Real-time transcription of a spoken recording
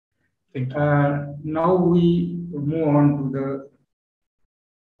Now we move on to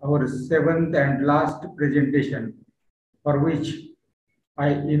our seventh and last presentation, for which I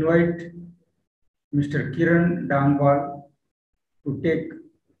invite Mr. Kiran Dangwal to make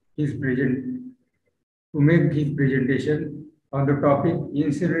his presentation on the topic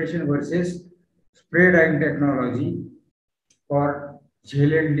incineration versus spray drying technology for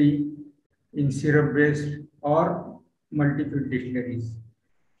ZLD in syrup-based or multi-feed distilleries.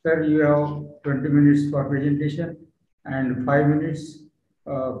 Sir, you have 20 minutes for presentation and 5 minutes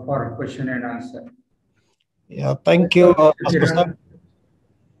for question and answer. Yeah, thank you, Mr.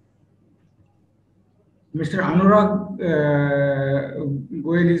 Mr. Anurag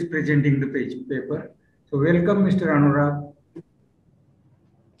Goyal is presenting the paper. So welcome, Mr. Anurag.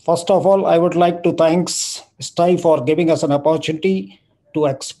 First of all, I would like to thank Shastry for giving us an opportunity to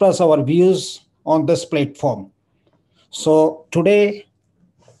express our views on this platform. So today,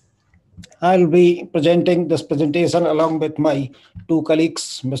 I'll be presenting this presentation along with my two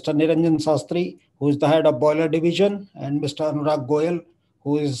colleagues, Mr. Niranjan Shastry, who is the head of Boiler Division, and Mr. Anurag Goyal,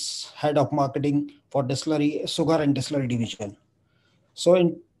 who is head of marketing for Distillery, Sugar and Distillery Division. So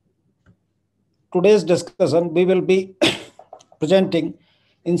in today's discussion, we will be presenting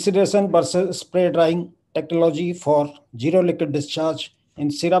incineration versus spray drying technology for zero liquid discharge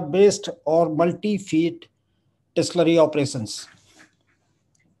in syrup-based or multi-feed distillery operations.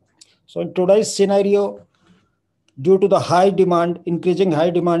 So in today's scenario, due to the increasing high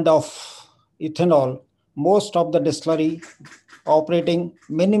demand of ethanol, most of the distillery operating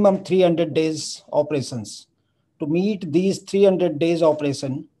minimum 300 days operations. To meet these 300 days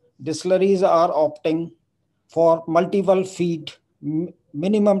operation, distilleries are opting for multiple feed,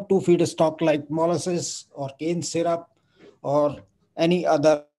 minimum 2 feed stock like molasses or cane syrup or any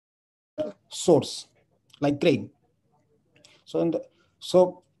other source like grain. So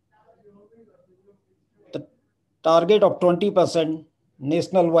the target of 20%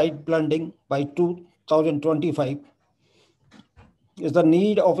 nationwide blending by 2025 is the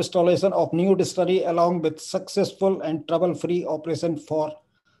need of installation of new distillery along with successful and trouble-free operation for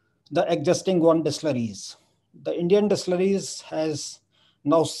the existing one distilleries. The Indian distilleries has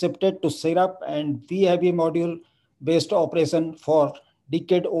now shifted to syrup and VAB module based operation for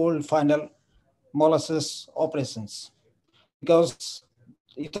decade-old final molasses operations. Because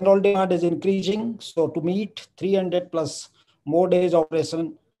ethanol demand is increasing, so to meet 300 plus more days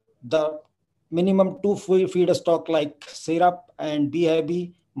operation, the minimum 2 feed stock like syrup and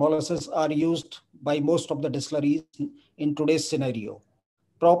BIB molasses are used by most of the distilleries in today's scenario.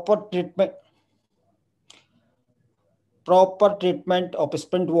 Proper treatment of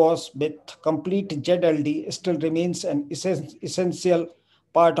spent wash with complete ZLD still remains an essential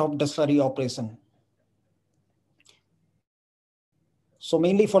part of distillery operation. So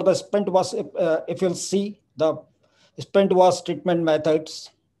mainly for the spent wash, if you'll see the spent wash treatment methods,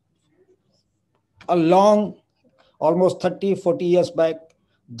 almost 30-40 years back,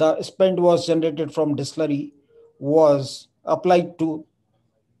 the spent wash generated from distillery was applied to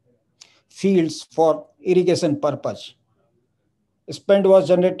fields for irrigation purpose. Spent was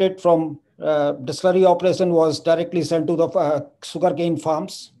generated from distillery operation was directly sent to the sugarcane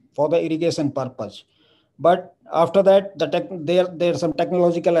farms for the irrigation purpose. But after that, there's some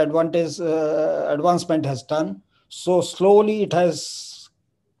technological advancement has done. So slowly it has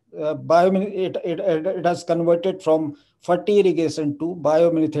it has converted from ferti irrigation to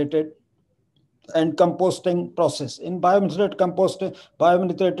biomethated and composting process. In biomethated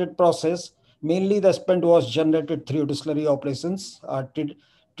process, mainly the spent was generated through distillery operations are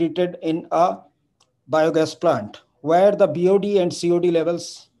treated in a biogas plant where the BOD and COD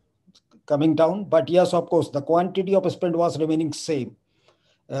levels coming down. But yes, of course, the quantity of spent was remaining same.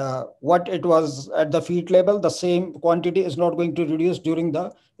 What it was at the feed level, the same quantity is not going to reduce during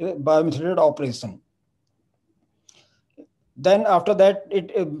the biomethated operation. Then after that,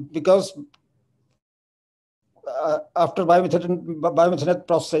 because after biomethanate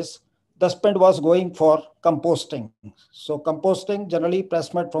process, the spent was going for composting. So composting, generally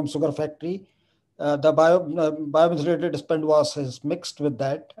press mud from sugar factory, the biomethated spent was is mixed with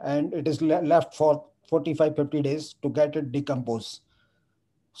that, and it is left for 45-50 days to get it decomposed.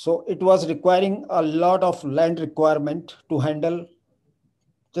 So it was requiring a lot of land requirement to handle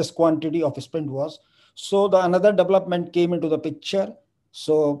this quantity of spent was. So the another development came into the picture.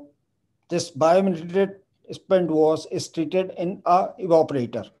 So this biomethated spent was is treated in a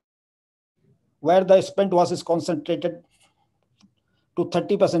evaporator, where the spent was is concentrated to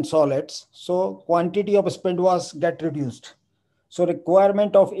 30% solids. So quantity of spent was get reduced. So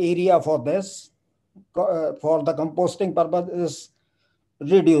requirement of area for this, for the composting purpose is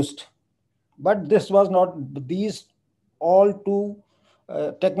reduced. But this was not, these all two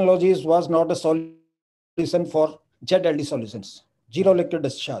technologies was not a solution for ZLD solutions, zero liquid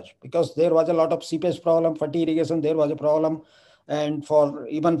discharge, because there was a lot of seepage problem, fatty irrigation, there was a problem. And for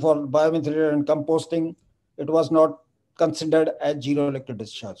even for biomethod and composting, it was not considered as zero liquid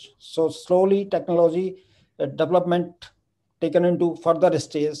discharge. So slowly technology development taken into further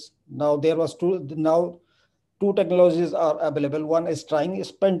stage. Now there was two technologies are available. One is drying.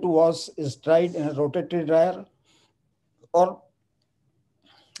 Spent was is dried in a rotatory dryer, or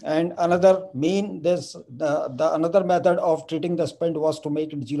and another main this the another method of treating the spent was to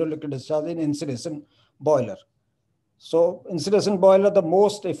make it zero liquid discharge in incineration boiler. So incineration boiler, the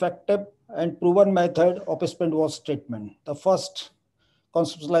most effective and proven method of spent was treatment. The first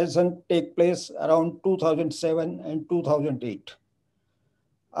conceptualization take place around 2007 and 2008.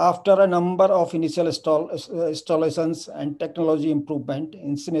 After a number of initial installations and technology improvement,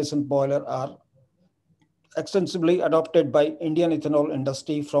 incineration boiler are extensively adopted by Indian ethanol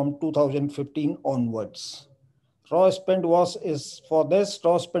industry from 2015 onwards. Raw spent was is for this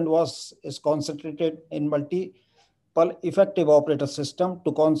raw spent was is concentrated in multiple effective operator system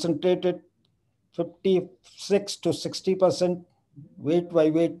to concentrate it 56 to 60% weight by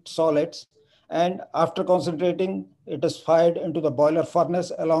weight solids, and after concentrating it is fired into the boiler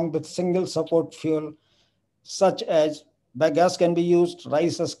furnace along with single support fuel such as bagasse can be used,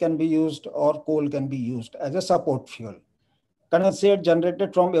 rices can be used, or coal can be used as a support fuel. Condensate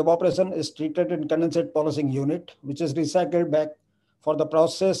generated from evaporation is treated in condensate polishing unit, which is recycled back for the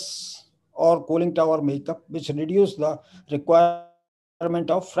process or cooling tower makeup, which reduce the requirement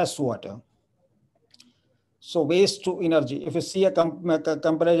of fresh water. So waste to energy. If you see a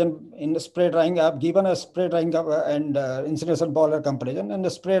comparison in spray drying, I have given a spray drying and incineration boiler comparison, and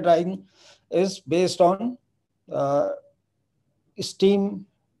the spray drying is based on uh, steam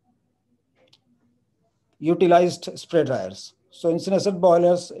utilized spray dryers. So incineration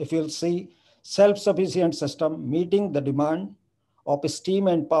boilers, if you'll see, self-sufficient system meeting the demand of steam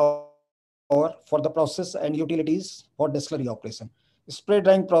and power for the process and utilities for distillery operation. Spray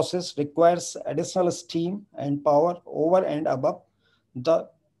drying process requires additional steam and power over and above the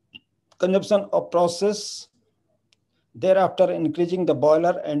consumption of process, thereafter increasing the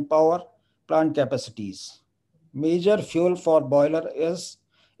boiler and power plant capacities. Major fuel for boiler is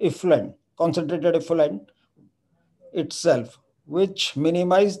effluent, concentrated effluent itself, which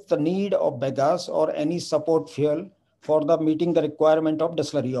minimize the need of bagasse or any support fuel for the meeting the requirement of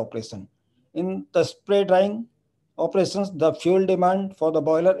distillery operation. In the spray drying operations, the fuel demand for the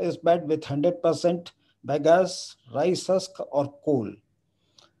boiler is met with 100% bagasse, rice husk, or coal.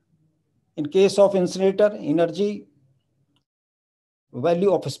 In case of incinerator, energy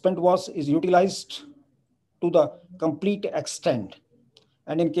value of spent was is utilized to the complete extent.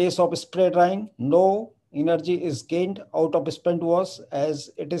 And in case of spray drying, no energy is gained out of spent was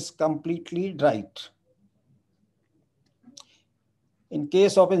as it is completely dried. In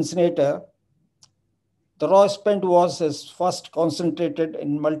case of incinerator, the raw spent was is first concentrated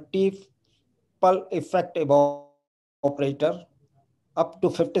in multiple effect evaporator up to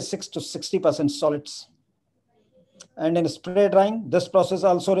 56 to 60% solids. And in spray drying, this process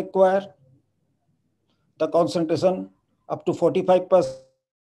also require the concentration up to 45%.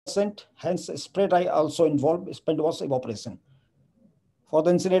 Hence, spray dry also involve spent was evaporation. For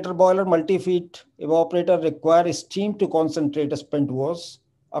the incinerator boiler, multi-feed evaporator require steam to concentrate spent was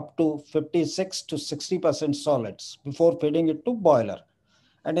up to 56 to 60% solids before feeding it to boiler.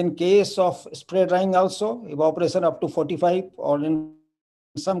 And in case of spray drying also, evaporation up to 45 or in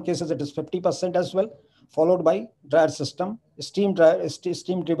some cases it is 50% as well, followed by dryer system. Steam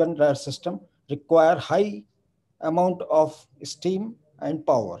driven dryer system require high amount of steam and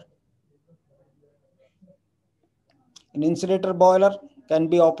power. An incinerator boiler can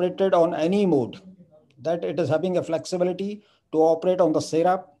be operated on any mode, that it is having a flexibility to operate on the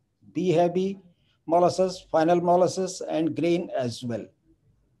syrup, B heavy, molasses, final molasses, and grain as well.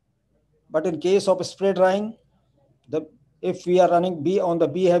 But in case of spray drying, the if we are running B on the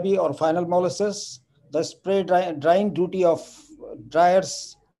B heavy or final molasses, the drying duty of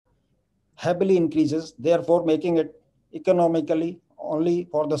dryers heavily increases, therefore making it economically only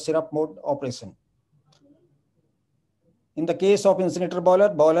for the syrup mode operation. In the case of incinerator boiler,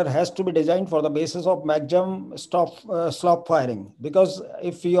 boiler has to be designed for the basis of maximum slop firing, because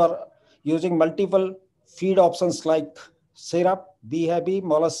if you are using multiple feed options like syrup, B heavy,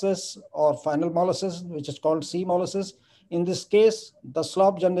 molasses, or final molasses, which is called C molasses, in this case, the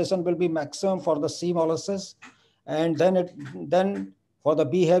slop generation will be maximum for the C molasses, and then for the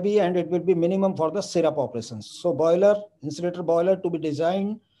B heavy, and it will be minimum for the syrup operations. So incinerator boiler to be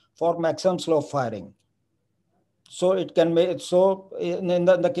designed for maximum slow firing. So it can make, so in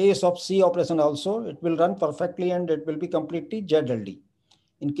the case of C operation also, it will run perfectly and it will be completely ZLD.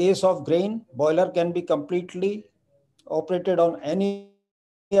 In case of grain, boiler can be completely operated on any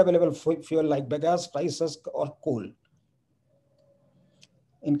available fuel like bagasse, spices, or coal.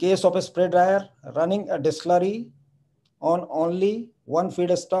 In case of a spray dryer, running a distillery on only one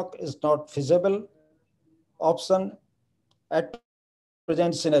feedstock is not feasible option at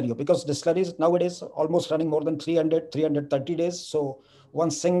present scenario, because distilleries nowadays almost running more than 330 days. So one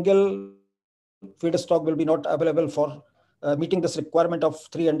single feedstock will be not available for meeting this requirement of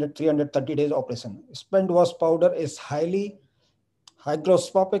 330 days operation. Spent wash powder is highly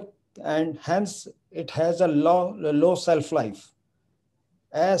hygroscopic and hence it has a low shelf life,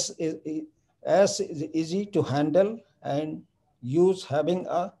 as is, as is easy to handle and use, having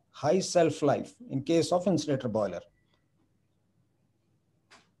a high shelf life in case of incinerator boiler.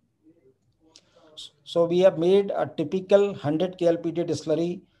 So we have made a typical 100 KLPD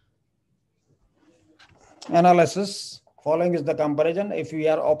distillery analysis. Following is the comparison. If we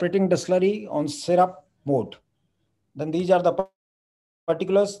are operating distillery on syrup mode, then these are the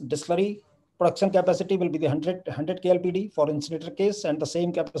particulars. Distillery production capacity will be the 100 KLPD for incinerator case, and the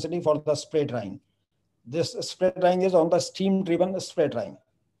same capacity for the spray drying. This spray drying is on the steam driven spray drying.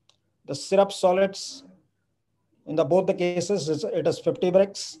 The syrup solids in the both the cases it is 50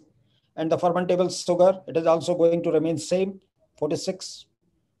 brix, and the fermentable sugar it is also going to remain same, 46%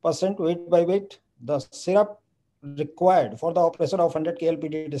 weight by weight. The syrup required for the operation of 100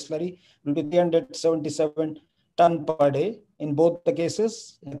 KLPD distillery will be 377 ton per day in both the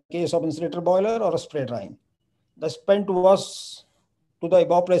cases, in the case of incinerator boiler or a spray drying. The spent was to the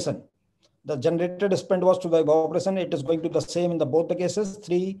evaporation. The generated spent was to the evaporation. It is going to be the same in the both the cases,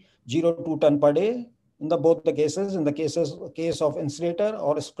 302 ton per day in the both the cases, in the case of incinerator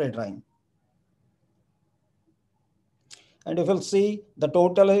or spray drying. And if you'll see, the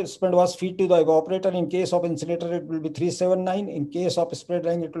total spend was feed to the evaporator. In case of incinerator, it will be 379. In case of spray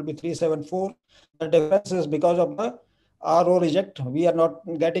drying, it will be 374. The difference is because of the RO reject we are not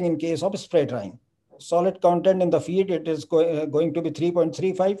getting in case of spray drying. Solid content in the feed, it is going to be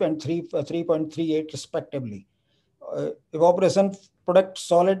 3.35 and 3.38 respectively. Evaporation product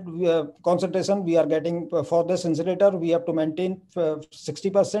solid concentration we are getting for this incinerator, we have to maintain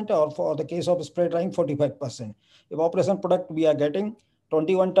 60%, or for the case of spray drying 45%. Evaporation product we are getting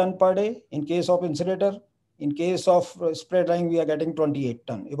 21 ton per day in case of incinerator. In case of spray drying we are getting 28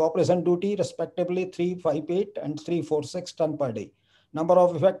 ton. Evaporation duty respectively 358 and 346 ton per day. Number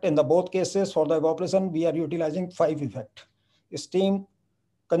of effect in the both cases for the evaporation we are utilizing 5 effect. Steam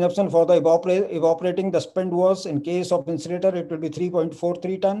consumption for the evaporating the spent was, in case of incinerator it will be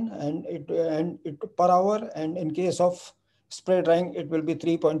 3.43 ton and it per hour, and in case of spray drying it will be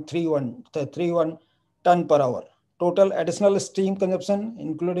 3.31 ton per hour. Total additional steam consumption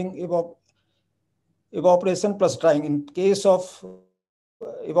including evaporation plus drying. In case of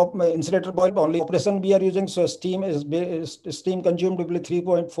incinerator boiler only operation we are using, so steam consumed will be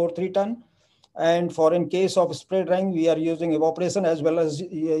 3.43 ton. And for in case of spray drying, we are using evaporation as well as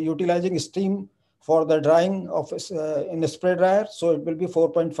utilizing steam for the drying of in the spray dryer. So it will be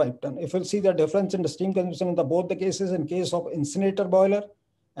 4.5 ton. If you'll see the difference in the steam consumption in the both the cases, in case of incinerator boiler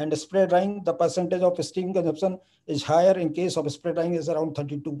and spray drying, the percentage of steam consumption is higher. In case of spray drying is around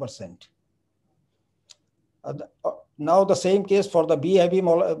 32%. Now the same case for the B heavy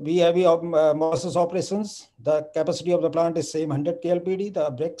molasses operations. The capacity of the plant is same 100 KLPD.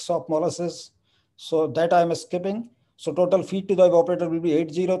 The bricks of molasses, so that I am skipping. So total feed to the evaporator will be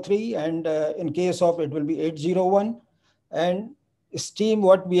 803, and in case of it will be 801. And steam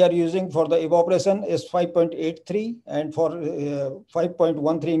what we are using for the evaporation is 5.83, and for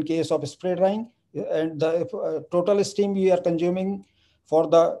 5.13 in case of spray drying. And the total steam we are consuming for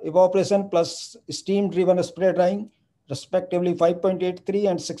the evaporation plus steam driven spray drying respectively 5.83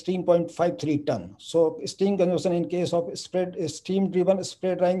 and 16.53 ton. So steam consumption in case of steam driven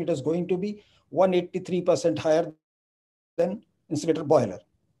spray drying, it is going to be 183% higher than incinerator boiler.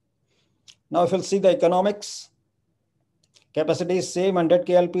 Now if you'll see the economics, capacity is same 100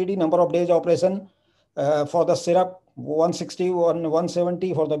 KLPD, number of days operation for the syrup 160,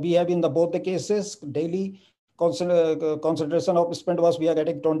 170 for the BHAB in the both the cases. Daily concentration of spent was we are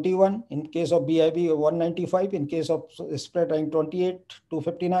getting 21. In case of BIB 195. In case of spray drying 28,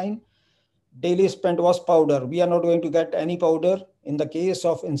 259. Daily spent was powder. We are not going to get any powder in the case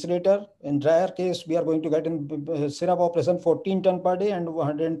of incinerator. In dryer case, we are going to get in syrup operation 14 ton per day and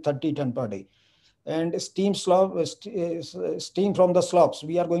 130 ton per day. And steam from the slopes,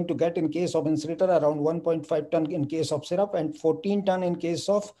 we are going to get in case of incinerator around 1.5 ton in case of syrup and 14 ton in case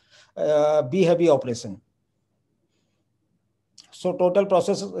of B heavy operation. So total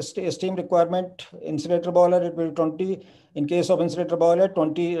process steam requirement, incinerator boiler, it will be 20, in case of incinerator boiler,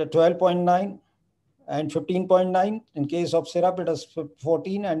 12.9 and 15.9. In case of syrup, it is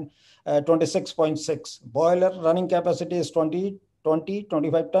 14 and 26.6. Boiler running capacity is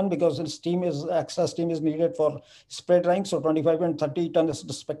 25 ton because extra steam is needed for spray drying. So 25 and 30 tons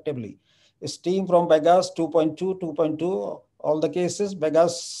respectively. Steam from bagasse 2.2, 2.2, all the cases.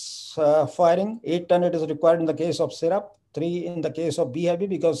 Bagasse firing 8 ton it is required in the case of syrup, 3 in the case of B heavy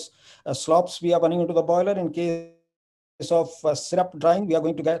because slopes we are running into the boiler. In case of syrup drying, we are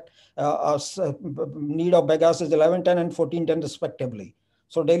going to get need of bagasse is 11 ton and 14 ton respectively.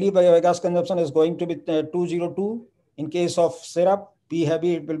 So daily bagasse consumption is going to be 202. In case of syrup, B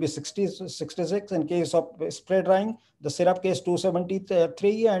heavy, it will be 66. In case of spray drying, the syrup case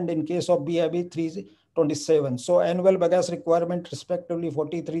 273, and in case of B heavy, 327. So annual bagasse requirement respectively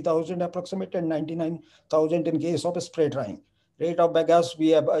 43,000 approximate and 99,000 in case of spray drying. Rate of bagasse we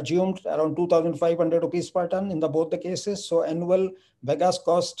have assumed around 2,500 rupees per ton in both the cases. So annual bagasse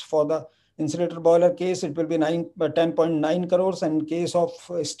cost for the incinerator boiler case, it will be 10.9 crores, and in case of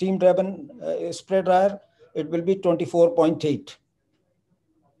steam driven spray dryer, it will be 24.8.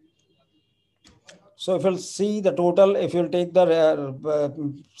 So if you'll see the total, if you'll take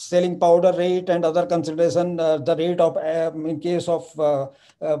the selling powder rate and other consideration, the rate of in case of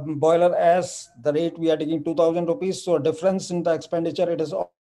boiler as the rate we are taking 2,000 rupees. So difference in the expenditure, it is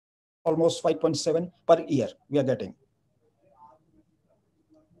almost 5.7 per year we are getting.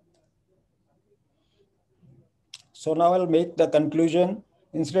 So now I'll make the conclusion.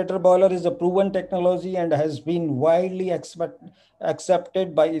 Incinerator boiler is a proven technology and has been widely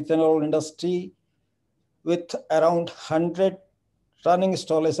accepted by ethanol industry with around 100 running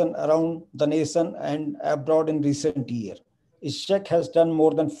installation around the nation and abroad in recent year. Isgec has done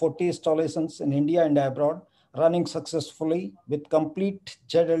more than 40 installations in India and abroad, running successfully with complete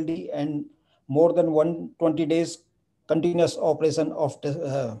ZLD and more than 120 days continuous operation of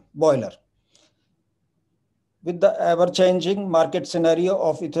the boiler. With the ever-changing market scenario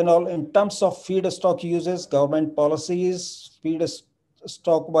of ethanol in terms of feedstock uses, government policies,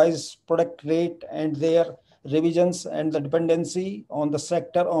 feedstock-wise product rate and their revisions and the dependency on the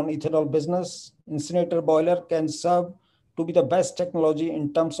sector on ethanol business, incinerator boiler can serve to be the best technology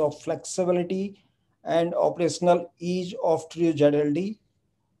in terms of flexibility and operational ease of true ZLD.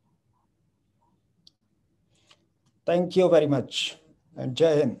 Thank you very much and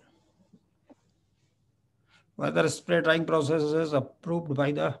Jai Hind. Whether spray drying process is approved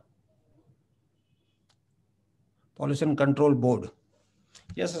by the Pollution Control Board.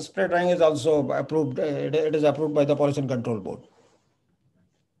 Yes, spray drying is also approved. It is approved by the Pollution Control Board.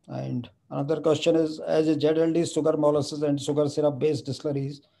 And another question is, as a ZLD, sugar molasses and sugar syrup based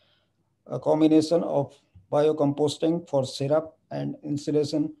distilleries, a combination of biocomposting for syrup and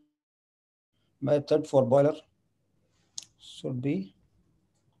incineration method for boiler should be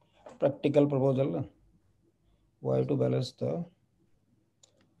practical proposal. Why to balance the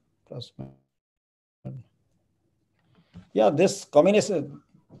plasmid? Yeah, this combination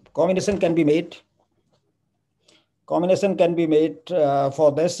can be made. Combination can be made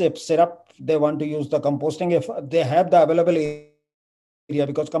for this if syrup they want to use the composting, if they have the available area,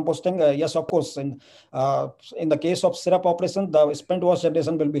 because composting, yes, of course, in the case of syrup operation, the spent wash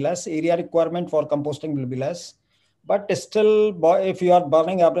generation will be less, area requirement for composting will be less. But still, if you are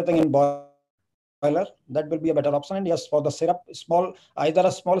burning everything in boiler, that will be a better option. And yes, for the syrup, either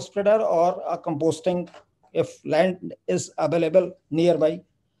a small spreader or a composting if land is available nearby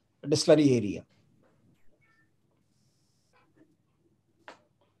distillery area.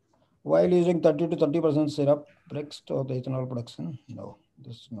 While using 30 to 30% syrup breaks to the ethanol production. No,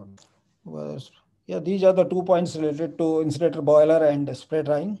 this is not. Yeah, these are the 2 points related to incinerator boiler and spray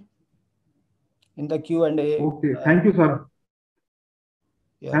drying. In the Q&A. Okay, thank you, sir.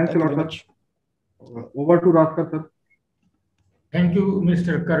 Yeah, Thanks thank a you lot, very sir. much. Over to Raskar, sir. Thank you,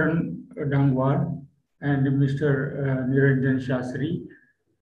 Mr. Kiran Dangwal and Mr. Niranjan Shastry.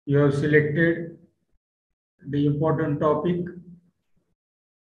 You have selected the important topic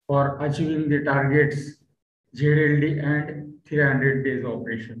for achieving the targets ZLD and 300 days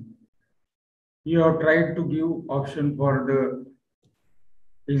operation. You have tried to give option for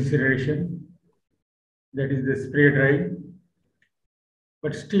the incineration, that is the spray drying,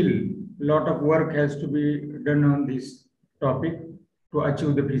 but still a lot of work has to be done on this topic to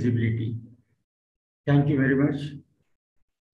achieve the feasibility. Thank you very much.